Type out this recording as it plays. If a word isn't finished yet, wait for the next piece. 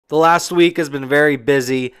The last week has been very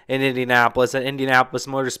busy in Indianapolis at Indianapolis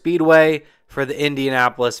Motor Speedway for the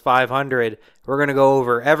Indianapolis 500. We're going to go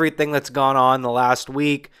over everything that's gone on the last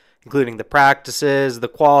week, including the practices, the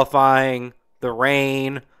qualifying, the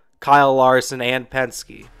rain, Kyle Larson, and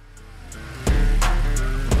Penske.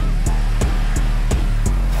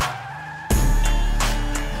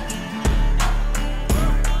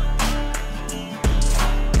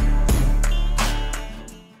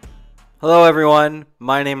 Hello everyone,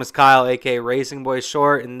 my name is Kyle, aka Racing Boy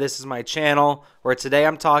Short, and this is my channel where today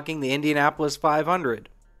I'm talking the Indianapolis 500.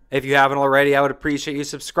 If you haven't already, I would appreciate you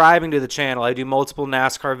subscribing to the channel. I do multiple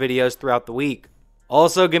NASCAR videos throughout the week.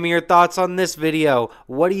 Also, give me your thoughts on this video.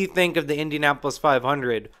 What do you think of the Indianapolis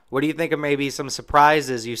 500? What do you think of maybe some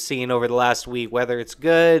surprises you've seen over the last week, whether it's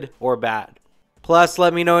good or bad? Plus,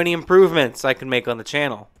 let me know any improvements I can make on the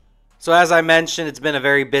channel. So as I mentioned, it's been a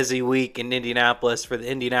very busy week in Indianapolis for the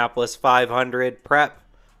Indianapolis 500 prep.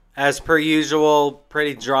 As per usual,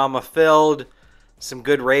 pretty drama-filled, some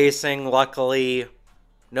good racing, luckily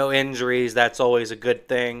no injuries, that's always a good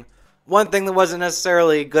thing. One thing that wasn't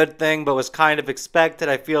necessarily a good thing but was kind of expected,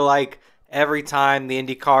 I feel like every time the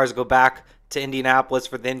Indy cars go back to Indianapolis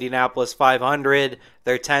for the Indianapolis 500,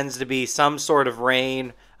 there tends to be some sort of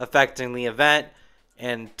rain affecting the event,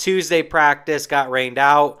 and Tuesday practice got rained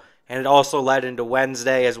out. And it also led into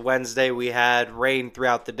Wednesday, as Wednesday we had rain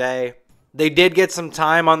throughout the day. They did get some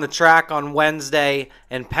time on the track on Wednesday,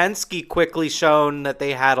 and Penske quickly shown that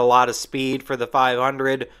they had a lot of speed for the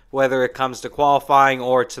 500, whether it comes to qualifying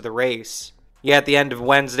or to the race. Yeah, at the end of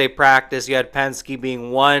Wednesday practice, you had Penske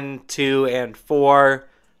being 1, 2, and 4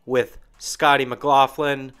 with Scotty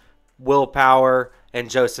McLaughlin, Will Power, and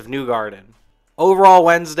Joseph Newgarden. Overall,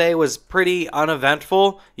 Wednesday was pretty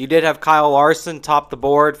uneventful. You did have Kyle Larson top the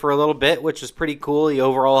board for a little bit, which was pretty cool. He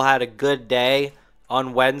overall had a good day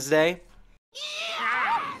on Wednesday.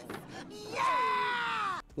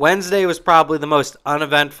 Wednesday was probably the most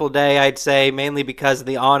uneventful day, I'd say, mainly because of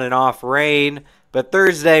the on and off rain. But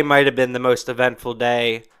Thursday might have been the most eventful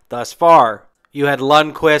day thus far. You had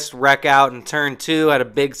Lundqvist wreck out in turn 2, had a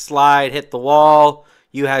big slide, hit the wall.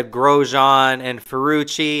 You had Grosjean and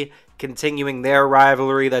Ferrucci continuing their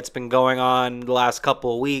rivalry that's been going on the last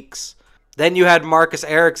couple of weeks. Then you had Marcus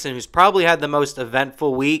Ericsson, who's probably had the most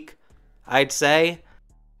eventful week, I'd say.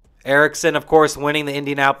 Ericsson, of course, winning the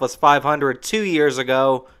Indianapolis 500 2 years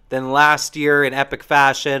ago, then last year in epic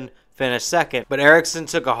fashion, finished second. But Ericsson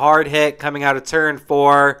took a hard hit coming out of turn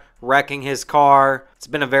 4, wrecking his car. It's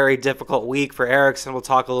been a very difficult week for Ericsson. We'll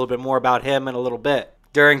talk a little bit more about him in a little bit.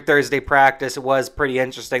 During Thursday practice, it was pretty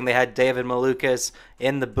interesting. They had David Malukas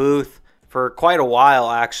in the booth for quite a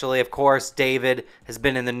while, actually. Of course, David has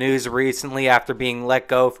been in the news recently after being let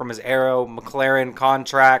go from his Aero McLaren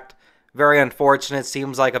contract. Very unfortunate.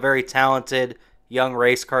 Seems like a very talented young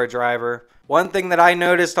race car driver. One thing that I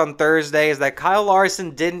noticed on Thursday is that Kyle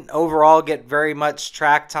Larson didn't overall get very much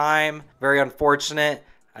track time. Very unfortunate.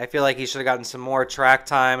 I feel like he should have gotten some more track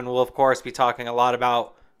time, and we'll, of course, be talking a lot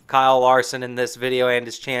about Kyle Larson in this video and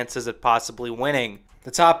his chances of possibly winning.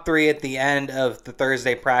 The top 3 at the end of the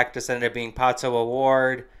Thursday practice ended up being Pato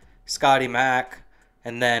O'Ward, Scotty Mack,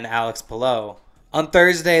 and then Alex Palou. On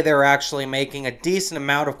Thursday, they were actually making a decent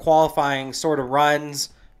amount of qualifying sort of runs,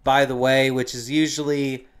 by the way, which is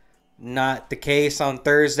usually not the case on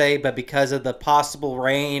Thursday, but because of the possible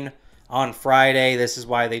rain on Friday, this is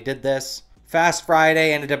why they did this. Fast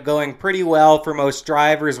Friday ended up going pretty well for most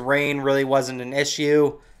drivers. Rain really wasn't an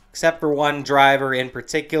issue, except for one driver in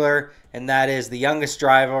particular, and that is the youngest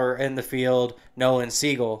driver in the field, Nolan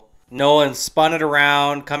Siegel. Nolan spun it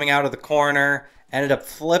around, coming out of the corner, ended up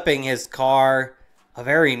flipping his car. A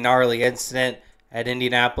very gnarly incident at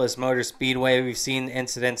Indianapolis Motor Speedway. We've seen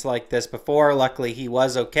incidents like this before. Luckily, he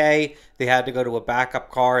was okay. They had to go to a backup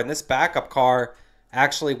car, and this backup car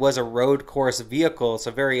actually was a road course vehicle,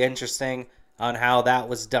 so very interesting on how that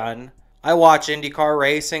was done. I watch IndyCar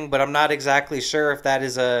racing, but I'm not exactly sure if that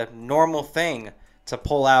is a normal thing to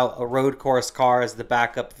pull out a road course car as the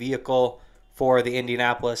backup vehicle for the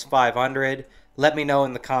Indianapolis 500. Let me know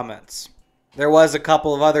in the comments. There was a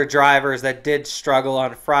couple of other drivers that did struggle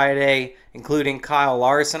on Friday, including Kyle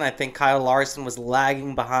Larson. I think Kyle Larson was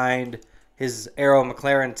lagging behind his Aero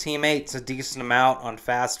McLaren teammates a decent amount on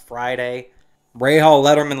Fast Friday. Rahal,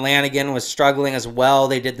 Letterman, Lanigan was struggling as well.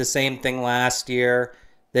 They did the same thing last year.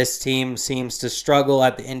 This team seems to struggle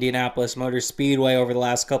at the Indianapolis Motor Speedway over the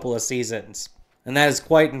last couple of seasons. And that is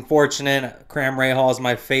quite unfortunate. Graham Rahal is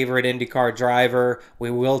my favorite IndyCar driver.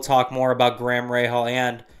 We will talk more about Graham Rahal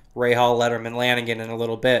and Rahal, Letterman, Lanigan in a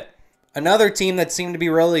little bit. Another team that seemed to be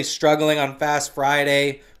really struggling on Fast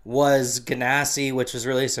Friday was Ganassi, which was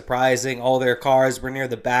really surprising. All their cars were near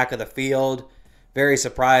the back of the field. Very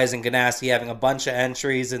surprising. Ganassi having a bunch of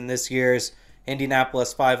entries in this year's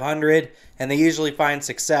Indianapolis 500, and they usually find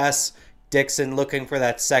success. Dixon looking for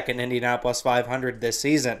that second Indianapolis 500 this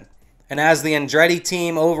season. And as the Andretti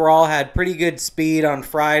team overall had pretty good speed on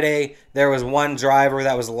Friday, there was one driver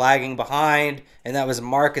that was lagging behind, and that was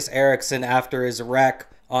Marcus Ericsson after his wreck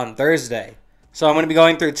on Thursday. So I'm going to be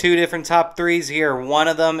going through two different top threes here. One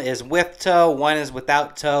of them is with tow, one is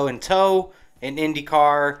without tow. And tow in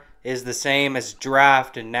Indycar is the same as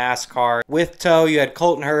draft in NASCAR. With tow, you had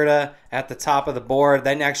Colton Herta at the top of the board.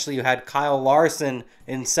 Then actually you had Kyle Larson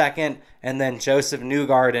in second, and then Joseph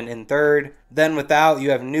Newgarden in third. Then without,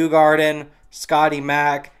 you have Newgarden, Scotty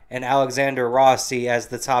Mack, and Alexander Rossi as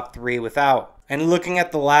the top three without. And looking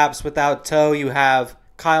at the laps without tow, you have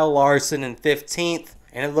Kyle Larson in 15th,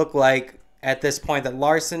 and it looked like at this point that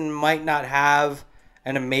Larson might not have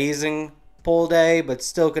an amazing pole day, but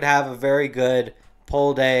still could have a very good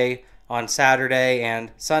pole day on Saturday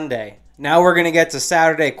and Sunday. Now we're going to get to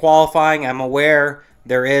Saturday qualifying. I'm aware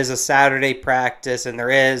there is a Saturday practice and there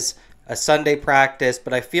is a Sunday practice,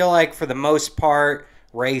 but I feel like for the most part,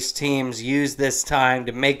 race teams use this time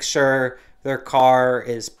to make sure their car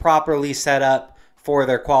is properly set up for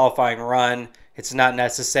their qualifying run. It's not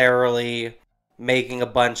necessarily making a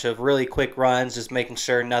bunch of really quick runs, just making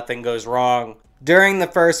sure nothing goes wrong. During the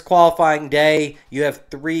first qualifying day, you have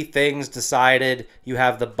three things decided. You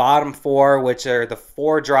have the bottom four, which are the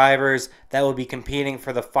four drivers that will be competing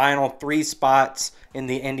for the final three spots in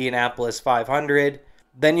the Indianapolis 500.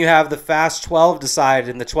 Then you have the Fast 12 decided,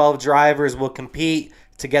 and the 12 drivers will compete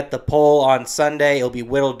to get the pole on Sunday. It'll be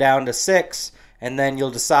whittled down to 6, and then you'll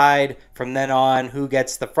decide from then on who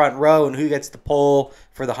gets the front row and who gets the pole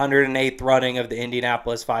for the 108th running of the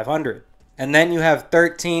Indianapolis 500. And then you have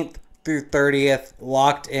 13th through 30th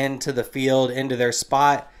locked into the field, into their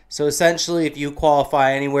spot. So essentially, if you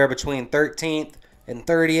qualify anywhere between 13th and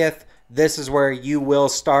 30th, this is where you will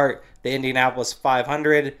start the Indianapolis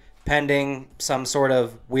 500, pending some sort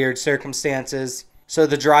of weird circumstances. So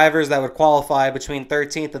the drivers that would qualify between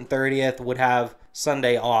 13th and 30th would have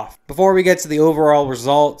Sunday off. Before we get to the overall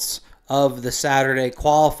results of the Saturday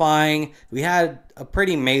qualifying, we had a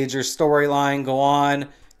pretty major storyline go on,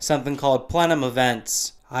 something called Plenum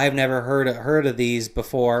events. I've never heard of these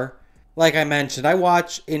before. Like I mentioned, I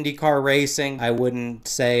watch IndyCar racing. I wouldn't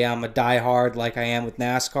say I'm a diehard like I am with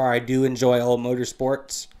NASCAR. I do enjoy old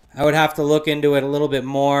motorsports. I would have to look into it a little bit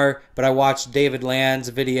more, but I watched David Land's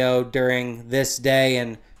video during this day,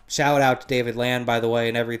 and shout out to David Land, by the way,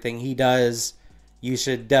 and everything he does. You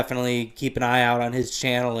should definitely keep an eye out on his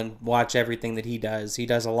channel and watch everything that he does. He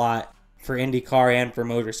does a lot for IndyCar and for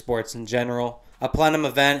motorsports in general. A plenum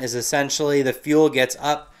event is essentially the fuel gets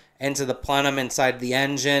up into the plenum inside the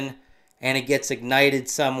engine and it gets ignited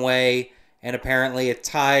some way, and apparently it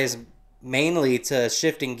ties mainly to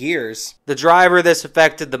shifting gears. The driver this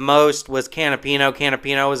affected the most was Canapino.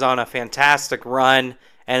 Canapino was on a fantastic run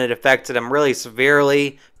and it affected him really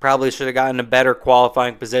severely. Probably should have gotten a better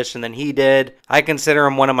qualifying position than he did. I consider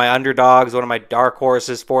him one of my underdogs, one of my dark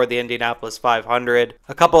horses for the Indianapolis 500.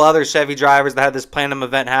 A couple other Chevy drivers that had this Plenum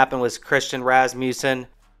event happen was Christian Rasmussen,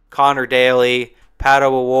 Connor Daly,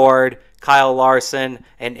 Pato O'Ward, Kyle Larson,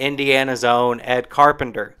 and Indiana's own Ed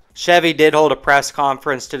Carpenter. Chevy did hold a press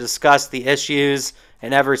conference to discuss the issues,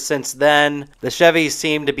 and ever since then, the Chevys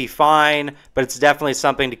seem to be fine, but it's definitely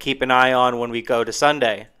something to keep an eye on when we go to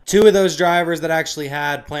Sunday. Two of those drivers that actually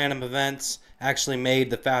had Plenum events actually made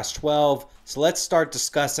the Fast 12. So let's start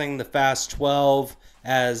discussing the Fast 12,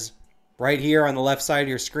 as right here on the left side of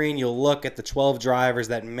your screen, you'll look at the 12 drivers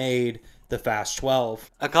that made the Fast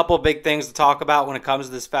 12. A couple big things to talk about when it comes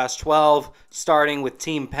to this Fast 12, starting with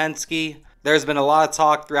Team Penske. There's been a lot of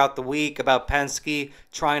talk throughout the week about Penske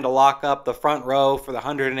trying to lock up the front row for the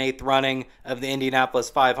 108th running of the Indianapolis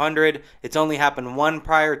 500. It's only happened one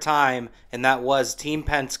prior time, and that was Team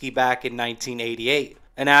Penske back in 1988.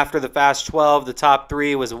 And after the Fast 12, the top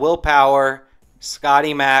three was Will Power,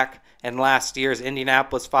 Scotty Mack, and last year's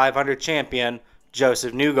Indianapolis 500 champion,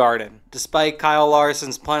 Joseph Newgarden. Despite Kyle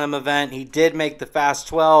Larson's Plenum event, he did make the Fast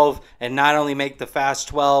 12, and not only make the Fast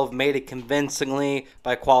 12, made it convincingly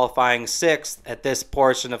by qualifying 6th at this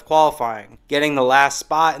portion of qualifying. Getting the last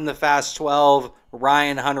spot in the Fast 12,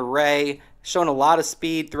 Ryan Hunter-Reay, shown a lot of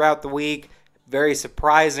speed throughout the week, very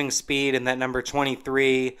surprising speed in that number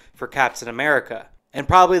 23 for Captain America. And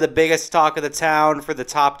probably the biggest talk of the town for the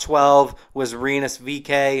top 12 was Rinus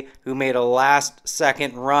VeeKay, who made a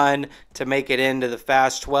last-second run to make it into the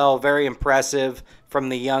Fast 12. Very impressive from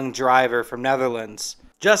the young driver from Netherlands.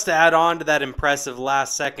 Just to add on to that impressive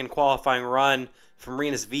last-second qualifying run from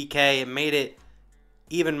Rinus VeeKay. It made it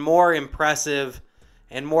even more impressive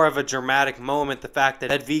and more of a dramatic moment, the fact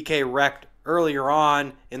that VeeKay wrecked earlier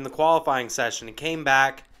on in the qualifying session and came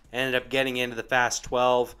back and ended up getting into the Fast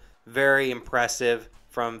 12. Very impressive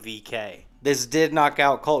from VeeKay. This did knock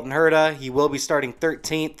out Colton Herta. He will be starting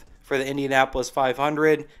 13th for the Indianapolis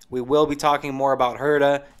 500. We will be talking more about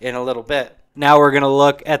Herta in a little bit. Now we're going to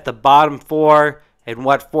look at the bottom 4 and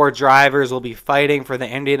what 4 drivers will be fighting for the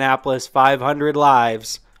Indianapolis 500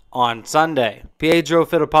 lives on Sunday. Pietro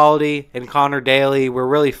Fittipaldi and Connor Daly were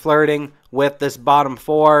really flirting with this bottom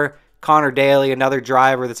 4. Connor Daly, another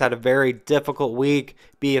driver that's had a very difficult week,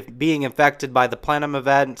 being infected by the Plenum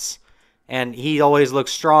events, and he always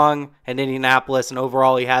looks strong in Indianapolis, and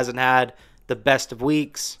overall he hasn't had the best of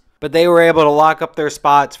weeks. But they were able to lock up their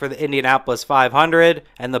spots for the Indianapolis 500,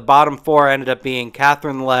 and the bottom 4 ended up being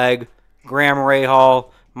Catherine Legg, Graham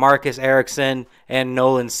Rahal, Marcus Ericsson, and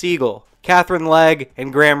Nolan Siegel. Catherine Legg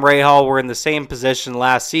and Graham Rahal were in the same position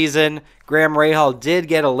last season. Graham Rahal did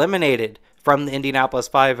get eliminated from the Indianapolis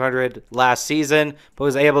 500 last season, but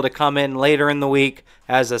was able to come in later in the week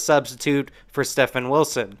as a substitute for Stefan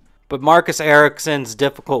Wilson. But Marcus Ericsson's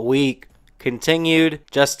difficult week continued.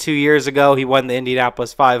 Just 2 years ago, he won the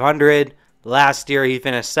Indianapolis 500. Last year, he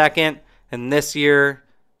finished second, and this year,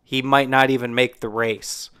 he might not even make the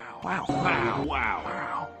race. Wow, wow,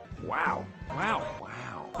 wow, wow, wow,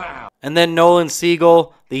 wow. And then Nolan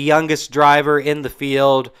Siegel, the youngest driver in the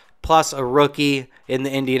field, plus a rookie in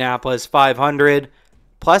the Indianapolis 500.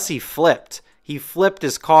 Plus, he flipped. He flipped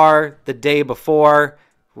his car the day before,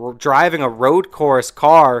 driving a road course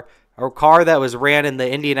car, a car that was ran in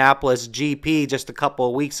the Indianapolis GP just a couple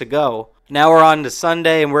of weeks ago. Now we're on to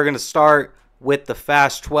Sunday, and we're going to start with the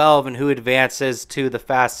Fast 12 and who advances to the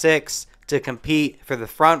Fast 6 to compete for the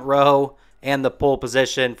front row and the pole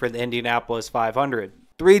position for the Indianapolis 500.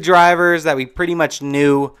 3 drivers that we pretty much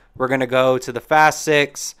knew were going to go to the Fast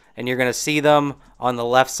 6, and you're going to see them on the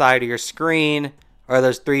left side of your screen, are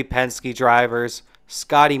those 3 Penske drivers,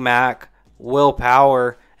 Scotty Mack, Will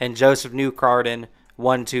Power, and Joseph Newgarden,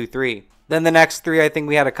 1, 2, 3. Then the next 3, I think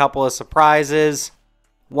we had a couple of surprises.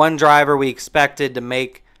 One driver we expected to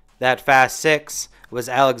make that Fast 6 was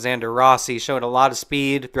Alexander Rossi, showing a lot of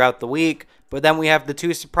speed throughout the week, but then we have the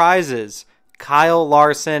 2 surprises, Kyle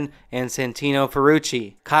Larson and Santino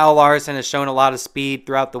Ferrucci. Kyle Larson has shown a lot of speed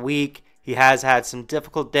throughout the week. He has had some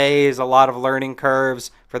difficult days, a lot of learning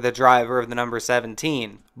curves for the driver of the number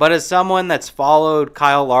 17. But as someone that's followed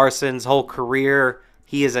Kyle Larson's whole career,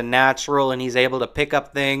 he is a natural and he's able to pick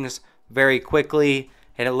up things very quickly,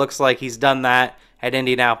 and it looks like he's done that at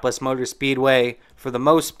Indianapolis Motor Speedway for the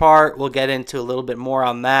most part. We'll get into a little bit more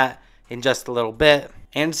on that in just a little bit.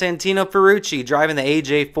 And Santino Ferrucci driving the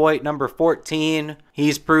AJ Foyt number 14.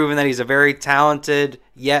 He's proven that he's a very talented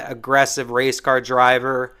yet aggressive race car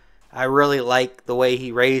driver. I really like the way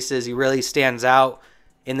he races. He really stands out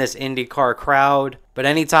in this IndyCar crowd. But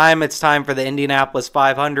anytime it's time for the Indianapolis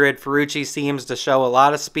 500, Ferrucci seems to show a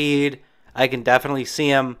lot of speed. I can definitely see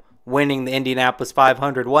him winning the Indianapolis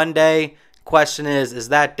 500 one day. Question is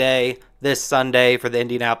that day this Sunday for the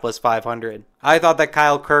Indianapolis 500? I thought that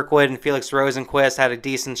Kyle Kirkwood and Felix Rosenqvist had a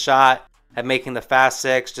decent shot at making the Fast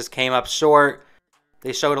 6, just came up short.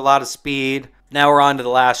 They showed a lot of speed. Now we're on to the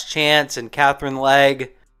last chance, and Catherine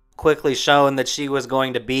Legg quickly shown that she was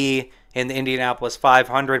going to be in the Indianapolis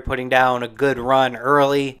 500, putting down a good run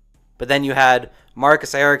early. But then you had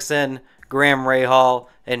Marcus Ericsson, Graham Rahal,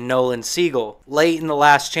 and Nolan Siegel. Late in the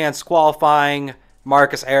last chance qualifying,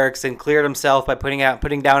 Marcus Ericsson cleared himself by putting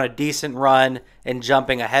down a decent run and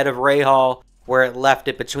jumping ahead of Rahal, where it left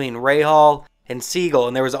it between Rahal and Siegel.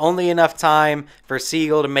 And there was only enough time for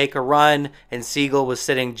Siegel to make a run, and Siegel was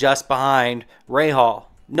sitting just behind Rahal.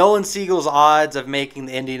 Nolan Siegel's odds of making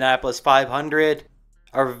the Indianapolis 500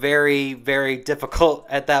 are very, very difficult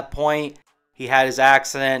at that point. He had his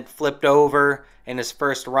accident, flipped over in his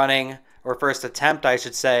first running, or first attempt, I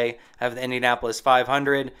should say, of the Indianapolis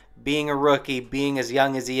 500. Being a rookie, being as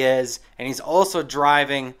young as he is, and he's also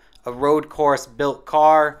driving a road course built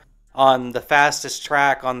car on the fastest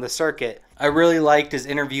track on the circuit. I really liked his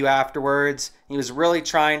interview afterwards. He was really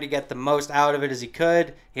trying to get the most out of it as he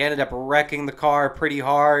could. He ended up wrecking the car pretty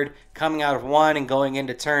hard, coming out of 1 and going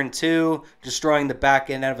into turn 2, destroying the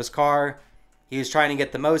back end of his car. He was trying to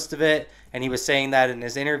get the most of it, and he was saying that in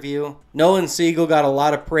his interview. Nolan Siegel got a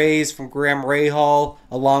lot of praise from Graham Rahal,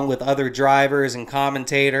 along with other drivers and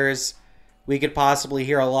commentators. We could possibly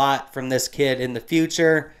hear a lot from this kid in the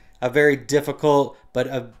future. A very difficult, but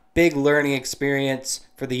a big learning experience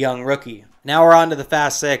for the young rookie. Now we're on to the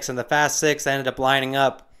Fast 6, and the Fast 6 ended up lining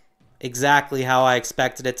up exactly how I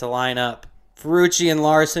expected it to line up Ferrucci and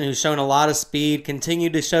Larson, who's shown a lot of speed, continue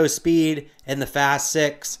to show speed in the Fast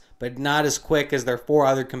Six, but not as quick as their 4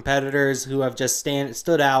 other competitors who have just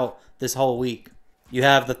stood out this whole week. You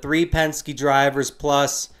have the 3 Penske drivers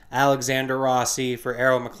plus Alexander Rossi for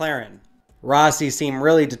Arrow McLaren. Rossi seemed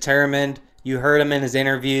really determined. You heard him in his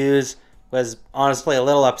interviews, was honestly a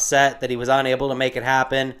little upset that he was unable to make it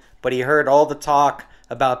happen, but he heard all the talk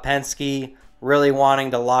about Penske really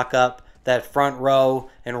wanting to lock up that front row,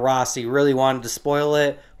 and Rossi really wanted to spoil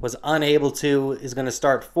it, was unable to, is going to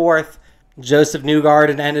start 4th. Joseph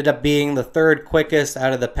Newgarden ended up being the 3rd quickest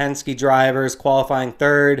out of the Penske drivers, qualifying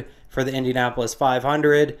 3rd for the Indianapolis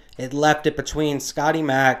 500. It left it between Scotty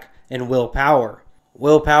Mack and Will Power.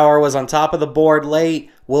 Will Power was on top of the board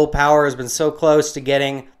late. Will Power has been so close to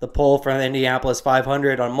getting the pole for the Indianapolis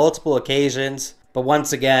 500 on multiple occasions, but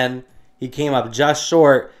once again, he came up just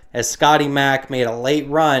short as Scotty Mack made a late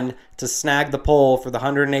run to snag the pole for the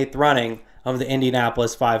 108th running of the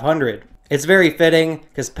Indianapolis 500. It's very fitting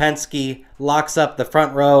because Penske locks up the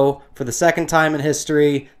front row for the 2nd time in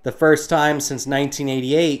history, the 1st time since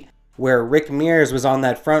 1988, where Rick Mears was on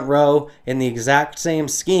that front row in the exact same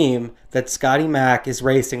scheme that Scotty Mack is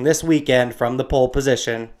racing this weekend from the pole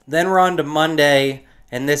position. Then we're on to Monday,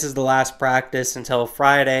 and this is the last practice until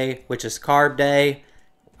Friday, which is carb day.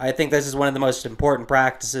 I think this is one of the most important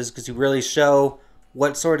practices because you really show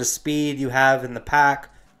what sort of speed you have in the pack,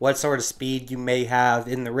 what sort of speed you may have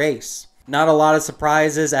in the race. Not a lot of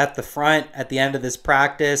surprises at the front at the end of this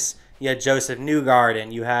practice. You had Joseph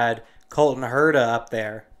Newgarden, you had Colton Herta up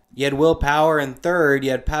there. You had Will Power in 3rd, you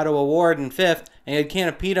had Pato O'Ward in 5th, and you had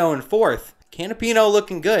Canapino in 4th. Canapino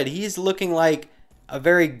looking good. He's looking like a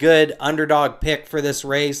very good underdog pick for this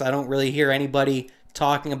race. I don't really hear anybody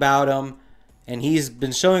talking about him, and he's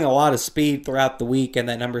been showing a lot of speed throughout the week in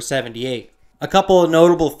that number 78. A couple of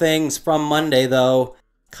notable things from Monday, though.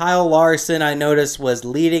 Kyle Larson, I noticed, was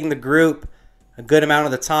leading the group a good amount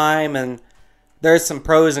of the time, and there's some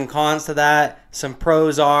pros and cons to that. Some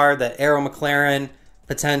pros are that Arrow McLaren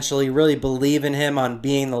potentially really believe in him on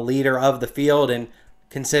being the leader of the field and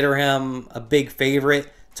consider him a big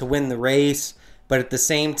favorite to win the race. But at the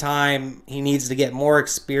same time, he needs to get more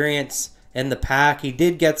experience in the pack. He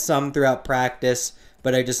did get some throughout practice,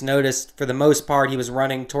 but I just noticed for the most part he was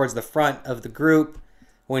running towards the front of the group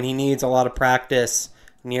when he needs a lot of practice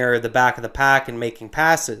near the back of the pack and making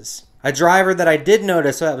passes. A driver that I did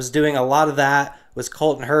notice that was doing a lot of that was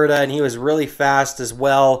Colton Herta, and he was really fast as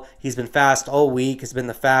well. He's been fast all week. He's been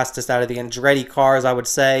the fastest out of the Andretti cars, I would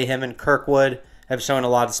say. Him and Kirkwood have shown a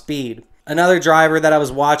lot of speed. Another driver that I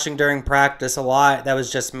was watching during practice a lot that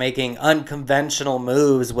was just making unconventional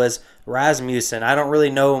moves was Rasmussen. I don't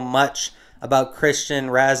really know much about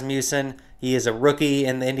Christian Rasmussen. He is a rookie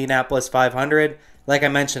in the Indianapolis 500. Like I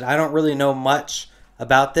mentioned, I don't really know much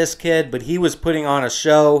about this kid, but he was putting on a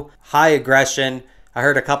show, high aggression. I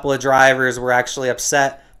heard a couple of drivers were actually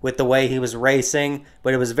upset with the way he was racing,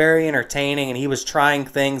 but it was very entertaining, and he was trying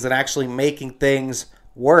things and actually making things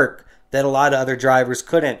work that a lot of other drivers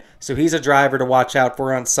couldn't. So he's a driver to watch out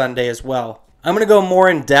for on Sunday as well. I'm going to go more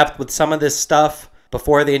in depth with some of this stuff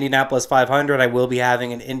before the Indianapolis 500. I will be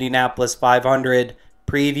having an Indianapolis 500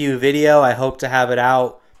 preview video. I hope to have it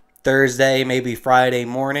out Thursday, maybe Friday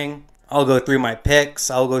morning. I'll go through my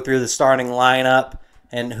picks. I'll go through the starting lineup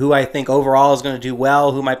and who I think overall is going to do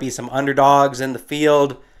well, who might be some underdogs in the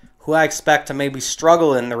field, who I expect to maybe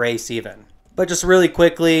struggle in the race even. But just really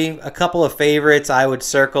quickly, a couple of favorites I would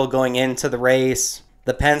circle going into the race.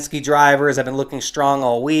 The Penske drivers have been looking strong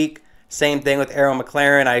all week. Same thing with Arrow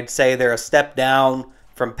McLaren. I'd say they're a step down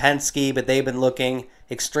from Penske, but they've been looking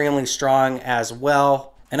extremely strong as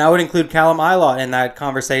well. And I would include Callum Ilott in that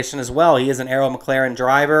conversation as well. He is an Arrow McLaren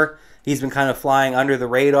driver. He's been kind of flying under the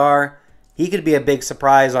radar. He could be a big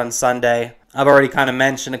surprise on Sunday. I've already kind of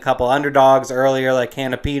mentioned a couple underdogs earlier like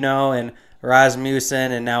Canapino and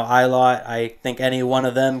Rasmussen and now Ilott. I think any one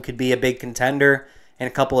of them could be a big contender. And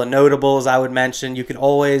a couple of notables I would mention. You could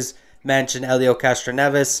always mention Helio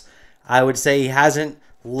Castroneves. I would say he hasn't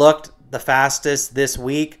looked the fastest this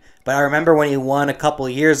week, but I remember when he won a couple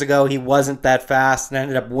of years ago, he wasn't that fast and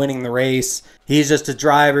ended up winning the race. He's just a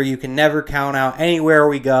driver you can never count out anywhere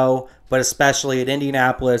we go, but especially at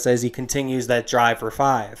Indianapolis as he continues that drive for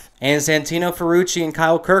 5. And Santino Ferrucci and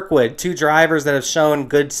Kyle Kirkwood, 2 drivers that have shown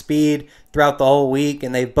good speed throughout the whole week,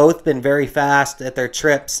 and they've both been very fast at their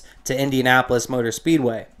trips to Indianapolis Motor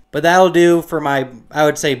Speedway. But that'll do for my, I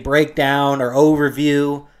would say, breakdown or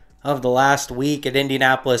overview of the last week at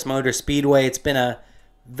Indianapolis Motor Speedway. It's been a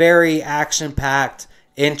very action-packed,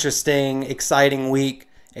 interesting, exciting week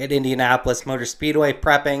at Indianapolis Motor Speedway,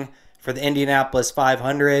 prepping for the Indianapolis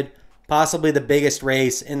 500, possibly the biggest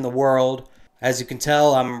race in the world. As you can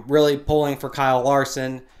tell, I'm really pulling for Kyle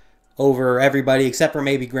Larson over everybody except for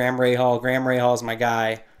maybe Graham Rahal. Graham Rahal is my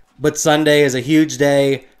guy. But Sunday is a huge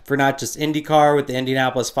day for not just IndyCar with the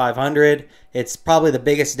Indianapolis 500. It's probably the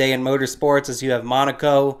biggest day in motorsports, as you have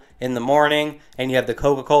Monaco in the morning and you have the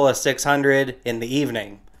Coca-Cola 600 in the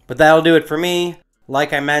evening. But that'll do it for me.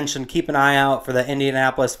 Like I mentioned, keep an eye out for the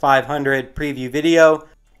Indianapolis 500 preview video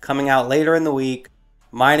coming out later in the week.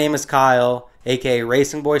 My name is Kyle, aka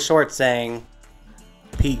Racing Boy Short, saying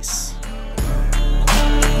peace.